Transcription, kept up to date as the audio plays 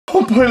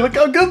boy, look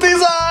how good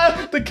these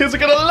are. The kids are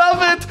gonna love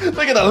it.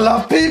 They're gonna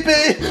love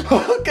pee-pee.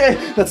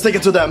 Okay, let's take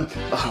it to them.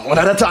 One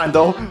at a time,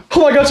 though.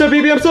 Oh my gosh,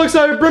 pee-pee, I'm so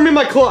excited. Bring me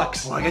my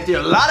clucks. Oh, I get you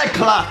a lot of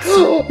clocks.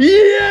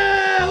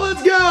 Yeah,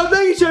 let's go.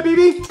 Thank you, Chef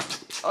pee-pee.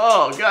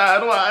 Oh,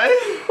 God,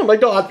 why? Oh my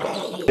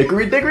God.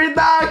 Dickory dickory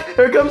dock,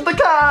 here comes the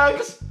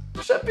cogs.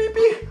 Chef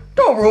pee-pee,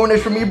 don't ruin it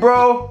for me,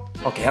 bro.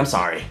 Okay, I'm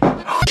sorry.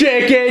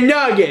 Chicken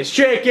nuggets,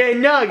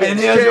 chicken nuggets, And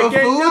here's your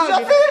chicken food,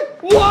 nuggets.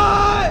 Jeffy?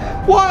 What?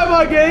 Why am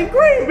I getting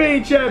green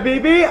beans, Chef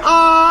pee-pee?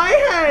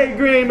 I hate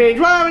green beans.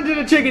 What happened to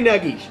the chicken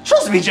nuggets?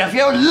 Trust me,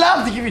 Jeffy, I would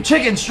love to give you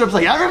chicken strips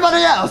like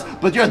everybody else,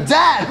 but your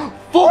dad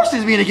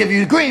forces me to give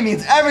you green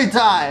beans every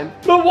time.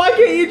 But why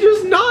can't you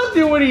just not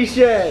do what he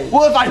says?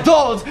 Well, if I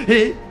don't,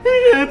 he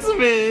hits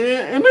me,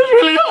 and it's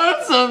really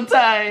hard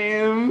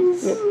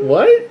sometimes.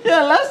 What?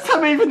 Yeah, last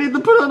time I even need to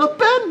put on a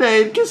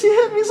Band-Aid because he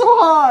hit me so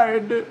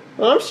hard.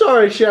 I'm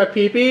sorry, Chef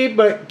pee-pee,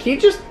 but can you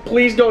just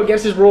please go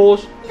against his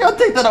rules? You gotta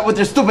take that up with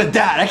your stupid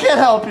dad. I can't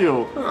help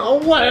you. Oh,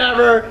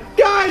 whatever.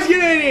 Guys,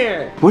 get in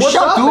here. What's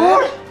up, dude?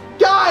 man?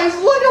 Guys,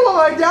 look at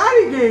what my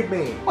daddy gave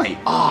me. Wait,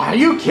 Are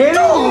you kidding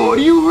dude, me? are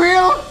you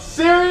real?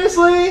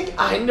 Seriously?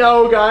 I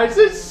know, guys.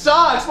 This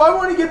sucks. Why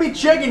won't he give me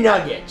chicken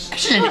nuggets?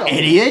 You're an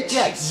idiot.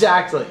 Yeah,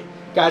 exactly.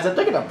 Guys, I'm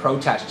thinking of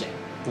protesting.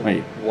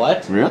 Wait,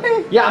 What?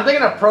 really? Yeah, I'm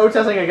thinking of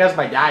protesting against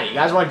my daddy. You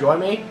guys want to join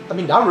me? I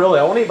mean, not really.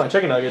 I want to eat my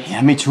chicken nuggets.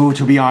 Yeah, me too,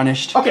 to be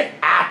honest. Okay,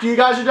 after you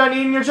guys are done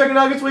eating your chicken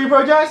nuggets, will you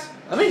protest?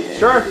 I mean,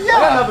 sure. Yeah. I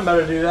got nothing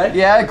better to do today.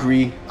 Yeah, I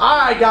agree.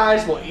 Alright,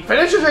 guys. Well,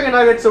 finish your chicken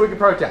nuggets so we can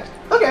protest.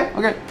 Okay.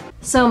 Okay.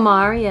 So,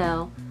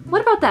 Mario,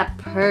 what about that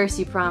purse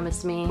you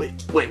promised me?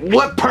 Wait,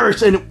 what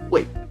person?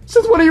 Wait,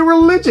 since when are you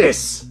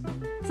religious?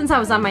 Since I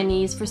was on my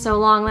knees for so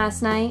long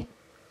last night?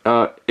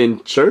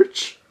 In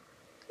church?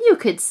 You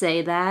could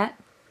say that.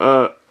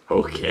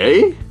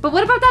 Okay. But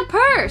what about that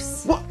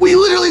purse? What? We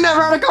literally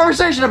never had a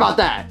conversation about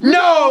that.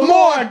 No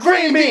more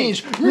green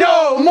beans!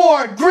 No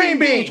more green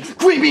beans!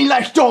 Green bean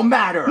lives don't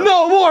matter!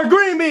 No more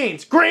green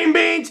beans! Green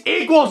beans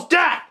equals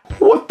death!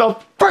 What the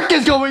frick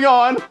is going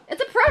on?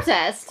 It's a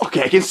protest.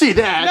 Okay, I can see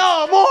that.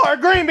 No more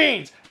green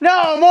beans!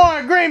 No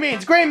more green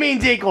beans! Green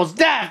beans equals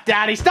death,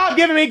 Daddy! Stop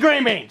giving me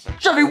green beans!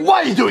 Jeffy,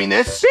 why are you doing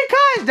this?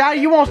 Because, Daddy,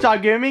 you won't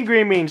stop giving me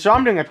green beans, so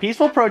I'm doing a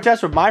peaceful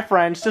protest with my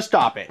friends to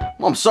stop it.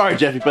 I'm sorry,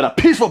 Jeffy, but a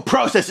peaceful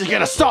protest is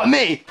gonna stop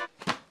me.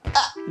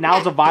 Now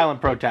it's a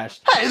violent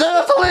protest. Hey,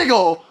 that's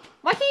illegal.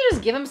 Why can't you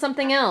just give him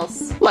something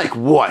else? Like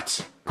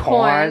what?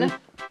 Corn.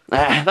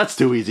 That's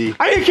too easy.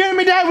 Are you kidding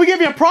me, Dad? We give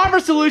you a proper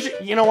solution.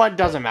 You know what?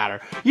 Doesn't matter.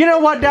 You know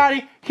what,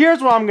 Daddy?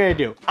 Here's what I'm gonna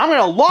do. I'm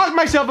gonna lock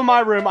myself in my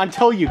room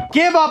until you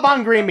give up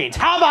on green beans.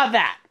 How about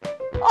that?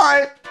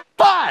 Alright,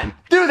 fine.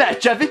 Do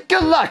that, Jeffy.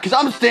 Good luck, because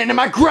I'm standing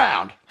my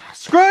ground.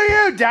 Screw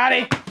you,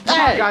 Daddy. Come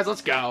on, Hey. guys,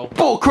 let's go.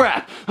 Bull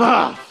crap.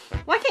 Ugh.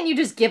 Why can't you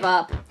just give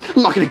up?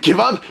 I'm not gonna give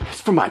up.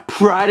 It's for my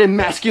pride and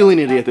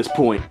masculinity at this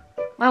point.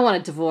 I want a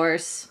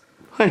divorce.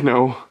 I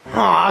know.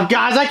 Aw,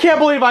 guys, I can't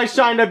believe I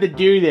signed up to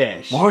do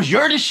this. What was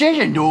your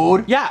decision,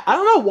 dude? Yeah, I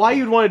don't know why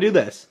you'd want to do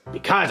this.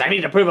 Because I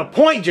need to prove a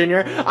point,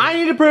 Junior. I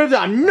need to prove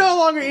that I'm no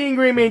longer eating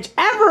green beans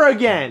ever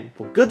again.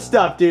 Well, good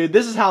stuff, dude.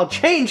 This is how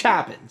change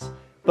happens.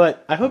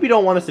 But I hope you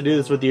don't want us to do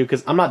this with you,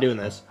 because I'm not doing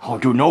this. Oh,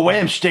 dude, no way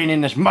I'm staying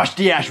in this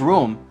musty-ass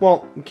room.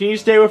 Well, can you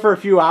stay with for a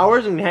few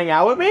hours and hang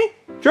out with me?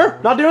 Sure,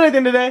 not doing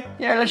anything today.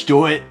 Yeah, let's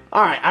do it.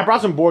 Alright, I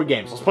brought some board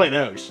games. Let's play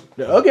those.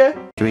 Okay.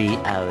 3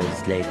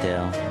 hours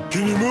later.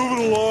 Can you move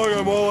it along?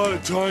 I'm all out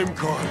of time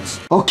cards.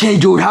 Okay,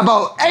 dude, how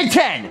about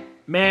A10?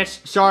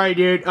 Miss, sorry,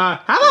 dude. How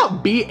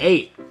about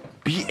B8?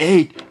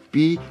 B8.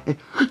 B8.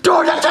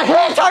 Dude, that's a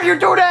hit! How'd you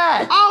do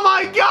that? Oh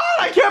my god,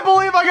 I can't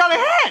believe I got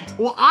a hit!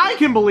 Well, I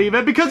can believe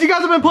it because you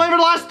guys have been playing for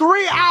the last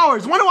 3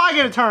 hours. When do I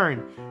get a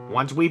turn?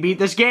 Once we beat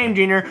this game,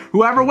 Junior,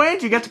 whoever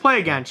wins, you get to play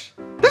against.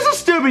 This is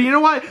stupid. You know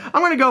what?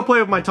 I'm gonna go play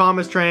with my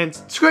Thomas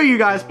trains. Screw you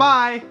guys.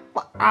 Bye.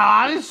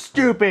 Ah, this is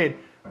stupid.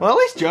 Well, at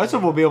least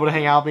Joseph will be able to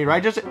hang out with me,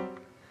 right, Joseph?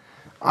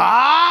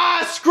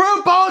 Ah,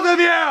 screw both of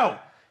you!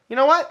 You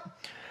know what?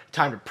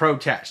 Time to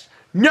protest.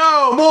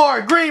 No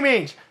more green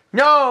beans!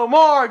 No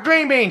more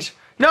green beans!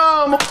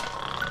 No more...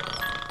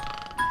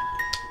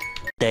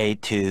 Day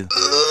 2.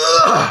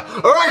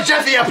 Alright,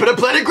 Jeffy, I put a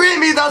plate of green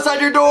beans outside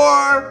your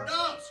door.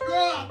 No, screw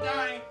up,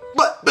 Daddy.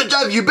 But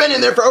Jeff, you've been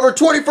in there for over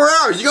 24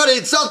 hours. You gotta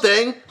eat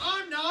something.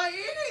 I'm not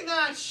eating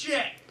that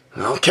shit.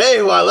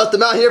 Okay, well, I left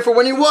them out here for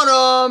when you want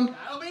them.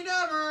 That'll be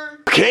never.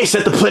 Okay,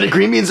 set the plate of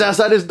green beans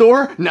outside his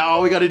door. Now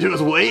all we gotta do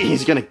is wait.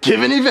 He's gonna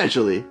give in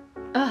eventually.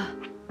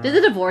 Ugh. Did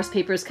the divorce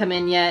papers come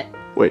in yet?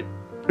 Wait,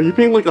 are you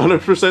being like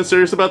 100%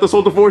 serious about this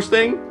whole divorce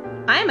thing?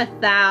 I am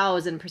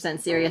 1000%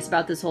 serious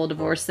about this whole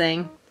divorce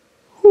thing.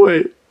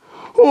 Wait,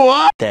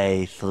 what?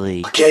 Day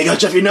 3. Okay, I got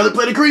Jeffy another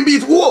plate of green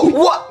beans. Whoa,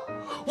 what?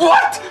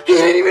 What? He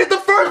didn't even hit the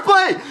first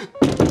plate!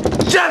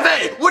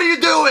 Jeffy, what are you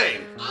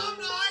doing? I'm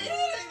not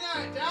eating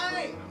that,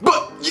 Daddy.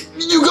 But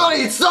you gotta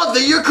eat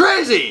something, you're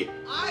crazy!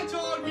 I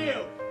told you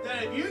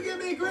that if you give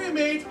me green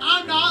beans,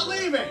 I'm not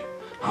leaving.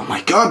 Oh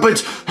my god, but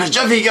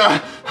Jeffy,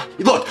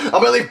 look, I'm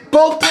gonna leave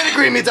both plate of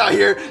green beans out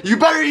here. You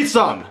better eat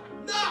some.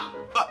 No,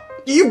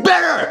 You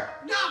better!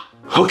 no.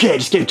 Okay, I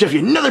just gave Jeffy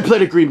another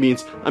plate of green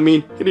beans. I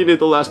mean, he didn't eat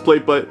the last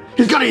plate, but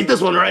he's gotta eat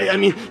this one, right? I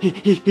mean,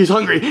 he's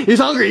hungry. He's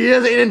hungry. He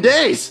hasn't eaten in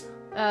days.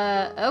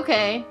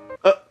 Okay.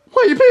 Why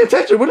are you paying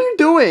attention? What are you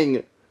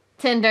doing?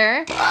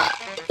 Tinder.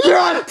 You're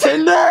on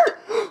Tinder?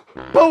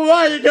 But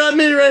why? You got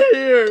me right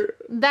here.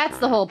 That's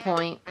the whole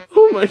point.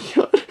 Oh my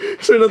god.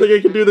 Is there nothing I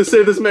can do to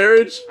save this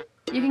marriage?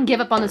 You can give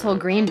up on this whole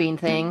green bean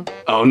thing.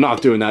 Oh,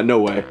 not doing that. No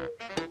way.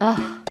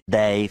 Ugh.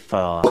 Day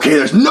 4. Okay,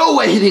 there's no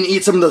way he didn't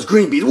eat some of those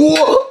green beans.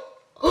 Whoa!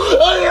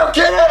 Are you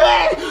kidding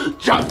me?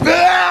 Jeffy!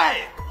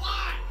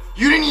 What?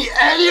 You didn't eat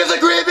any of the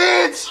green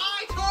beans?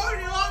 I told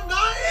you I'm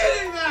not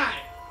eating that!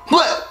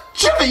 What?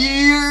 Jeffy,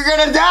 you're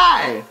gonna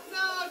die!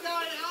 No,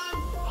 Daddy,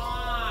 I'm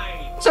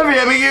fine. Jeffy,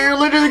 I mean, you're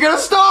literally gonna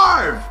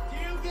starve! Do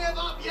you give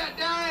up yet,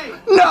 Daddy?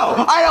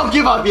 No, I don't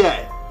give up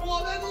yet!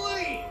 Well, then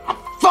leave.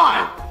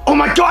 Fine! Oh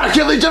my god, I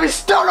can't believe Jeffy's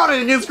still not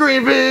eating his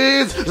green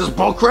beans! This is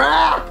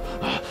bullcrap!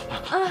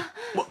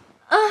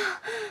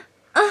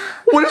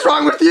 What is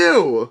wrong with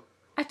you?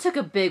 I took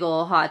a big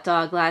ol' hot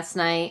dog last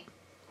night.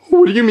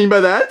 What do you mean by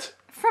that?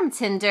 From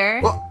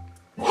Tinder. What?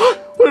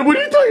 What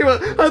are you talking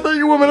about? I thought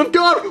you were a woman of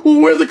God!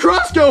 Where'd the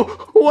cross go?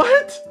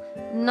 What?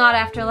 Not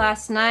after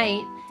last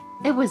night.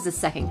 It was the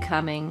second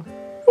coming.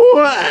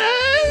 What?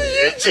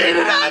 You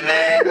cheated on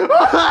me!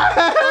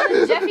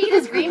 Did Jeff eat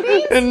his green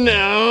beans?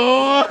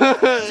 No!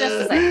 Just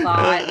as I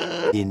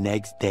thought. The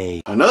next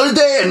day. Another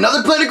day,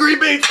 another plate of green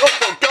beans!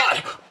 Oh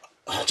god!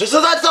 Just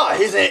as I thought,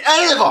 he's ate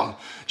any of them!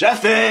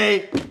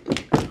 Jeffy!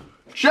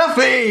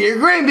 Jeffy, your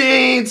green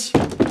beans!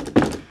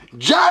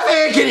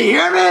 Jeffy, can you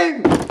hear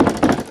me?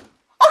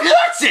 Okay,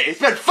 that's it! It's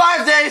been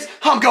 5 days,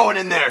 I'm going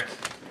in there!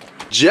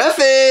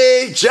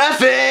 Jeffy!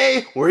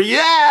 Jeffy! Where you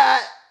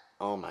at?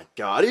 Oh my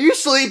god, are you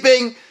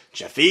sleeping?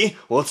 Jeffy,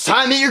 well it's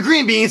time to eat your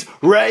green beans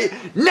right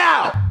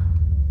now!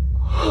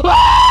 Oh my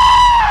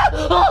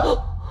god!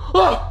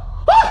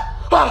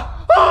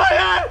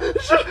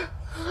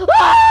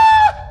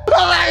 Oh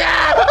my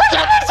god!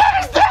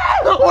 Jeffy's dead!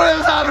 What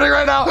is happening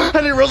right now?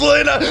 I need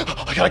Rosalina!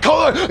 I gotta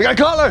call her! I gotta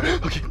call her!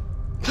 Okay,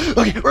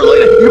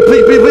 Rosalina!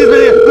 Please.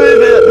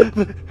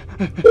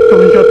 Come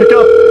on, you gotta pick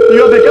up! You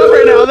gotta pick up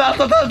right now! That's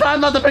the time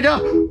not to pick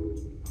up!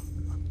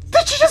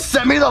 Did you just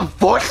send me the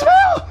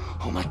voicemail?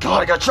 Oh my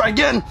god, I gotta try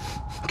again!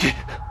 Okay.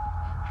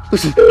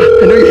 Listen, I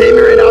know you hate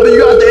me right now, but you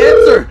got to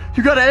answer!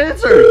 You gotta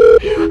answer!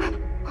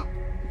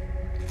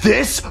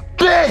 This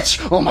bitch!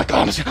 Oh my god,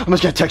 I'm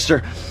just gonna text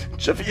her.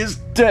 Jeffy is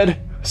dead.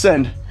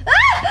 Send. Oh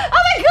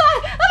my god!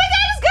 I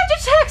just got your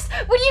text!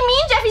 What do you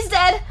mean Jeffy's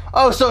dead?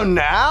 Oh, so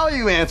now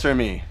you answer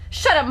me.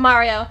 Shut up,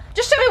 Mario.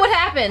 Just show me what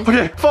happened.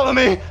 Okay, follow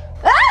me.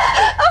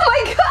 Oh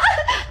my god!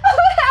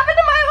 What happened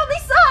to my only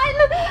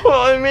son?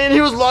 Well, I mean,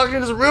 he was locked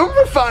in his room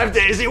for 5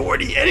 days. He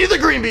wouldn't eat any of the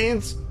green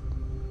beans.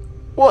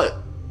 What?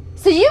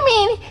 So you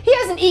mean he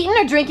hasn't eaten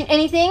or drinking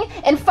anything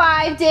in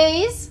 5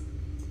 days?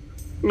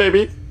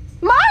 Maybe.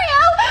 Mario!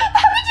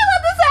 How did you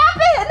let this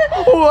happen?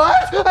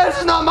 What? This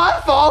is not my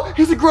fault.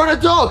 He's a grown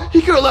adult.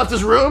 He could have left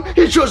his room.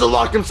 He chose to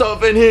lock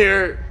himself in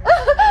here.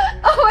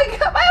 Oh my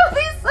god, my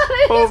only son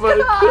is Oh my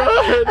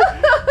god.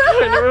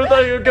 I never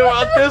thought you'd go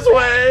out this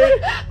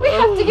way. We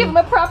have to give him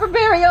a proper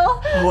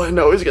burial. Oh, I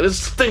know. He's gonna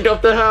stink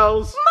up the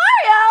house.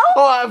 Mario!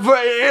 Oh, I'm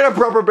afraid in a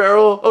proper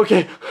barrel.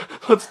 Okay,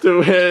 let's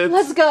do it.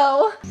 Let's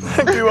go.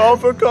 Thank you all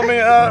for coming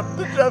out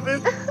to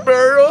Jeffy's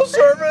burial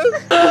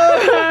service.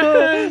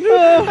 I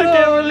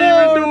can't believe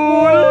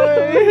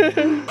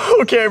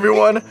it. Okay,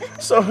 everyone.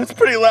 So it's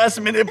pretty last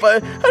minute,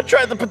 but I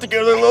tried to put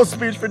together a little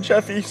speech for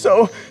Jeffy.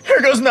 So here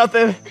goes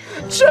nothing.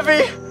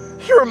 Jeffy,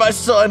 you were my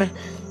son,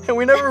 and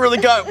we never really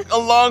got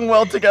along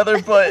well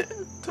together. But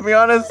to be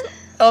honest,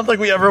 I don't think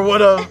we ever would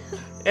have.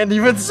 And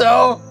even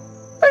so,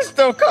 I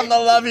still come to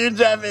love you,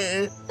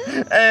 Jeffy.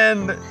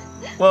 And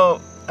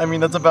well, I mean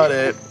that's about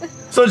it.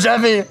 So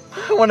Jeffy,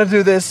 I want to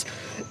do this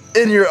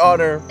in your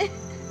honor.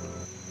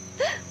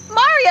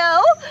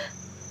 Mario!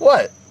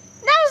 What?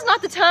 Now's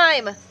not the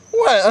time.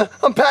 What?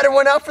 I'm patting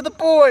one out for the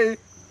boy.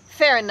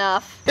 Fair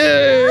enough.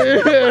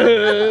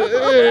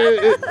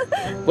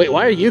 Wait,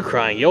 why are you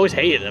crying? You always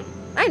hated him.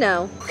 I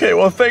know. Okay,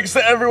 well, thanks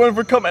to everyone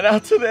for coming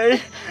out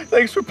today.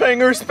 Thanks for paying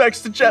your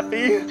respects to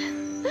Jeffy.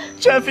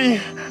 Jeffy,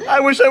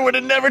 I wish I would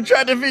have never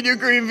tried to feed you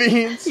green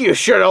beans. You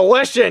should have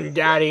listened,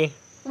 Daddy.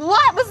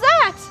 What was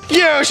that?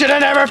 You should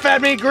have never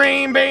fed me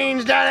green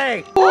beans,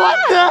 Daddy. What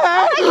the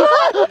heck?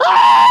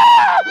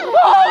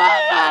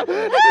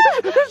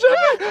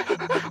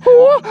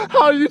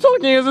 How are you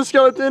talking as a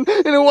skeleton?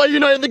 And why are you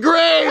not in the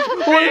grave?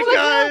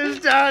 Because,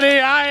 Daddy,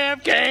 I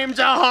have came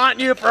to haunt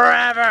you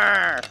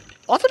forever.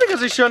 Also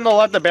because he shouldn't have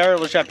let the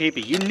burial shut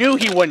pee-pee. You knew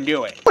he wouldn't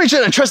do it. Well, you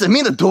shouldn't have trusted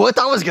me to do it.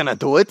 I was gonna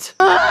do it.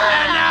 And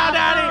now,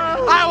 Daddy,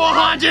 I will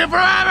haunt you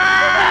forever.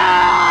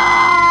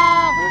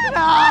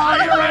 Are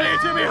you ready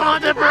to be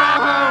haunted forever?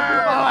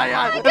 Oh my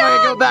god, if I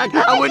could go back,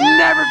 I would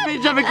never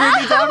feed Jeffy green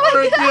beans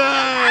ever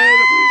again.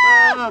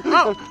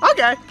 Oh,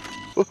 okay.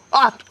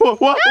 What?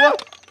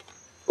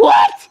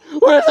 What?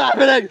 What is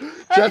happening?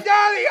 Hey,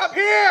 Daddy, up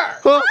here!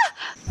 Huh?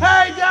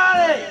 Hey,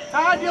 Daddy!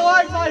 How'd you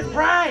like my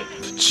prank?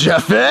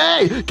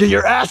 Jeffy, get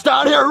your ass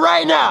down here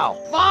right now!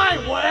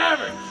 Fine,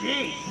 whatever,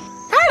 jeez.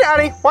 Hey,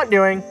 Daddy, what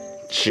doing?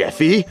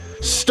 Jeffy,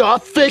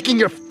 stop faking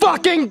your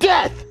fucking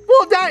death!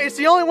 Well, Daddy, it's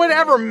the only way to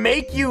ever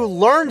make you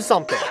learn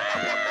something.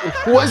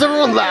 Why is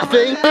everyone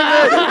laughing? Oh,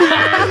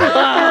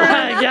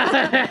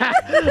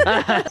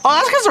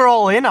 that's because they're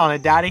all in on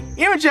it, Daddy.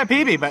 Even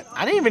Jeffy, but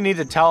I didn't even need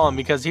to tell him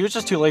because he was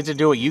just too lazy to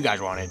do what you guys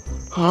wanted.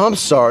 I'm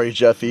sorry,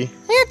 Jeffy.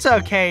 It's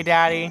okay,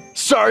 Daddy.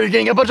 Sorry you're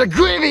getting a bunch of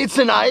green meats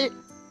tonight!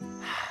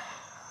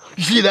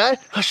 You see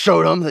that? I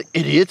showed them, the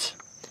idiots.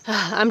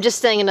 I'm just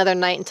staying another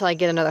night until I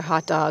get another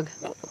hot dog.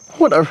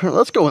 Whatever,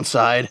 let's go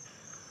inside.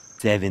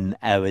 7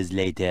 hours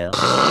later.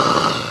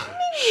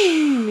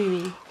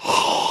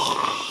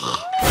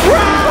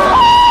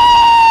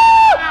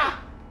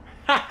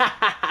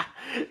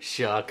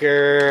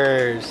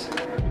 Shuckers.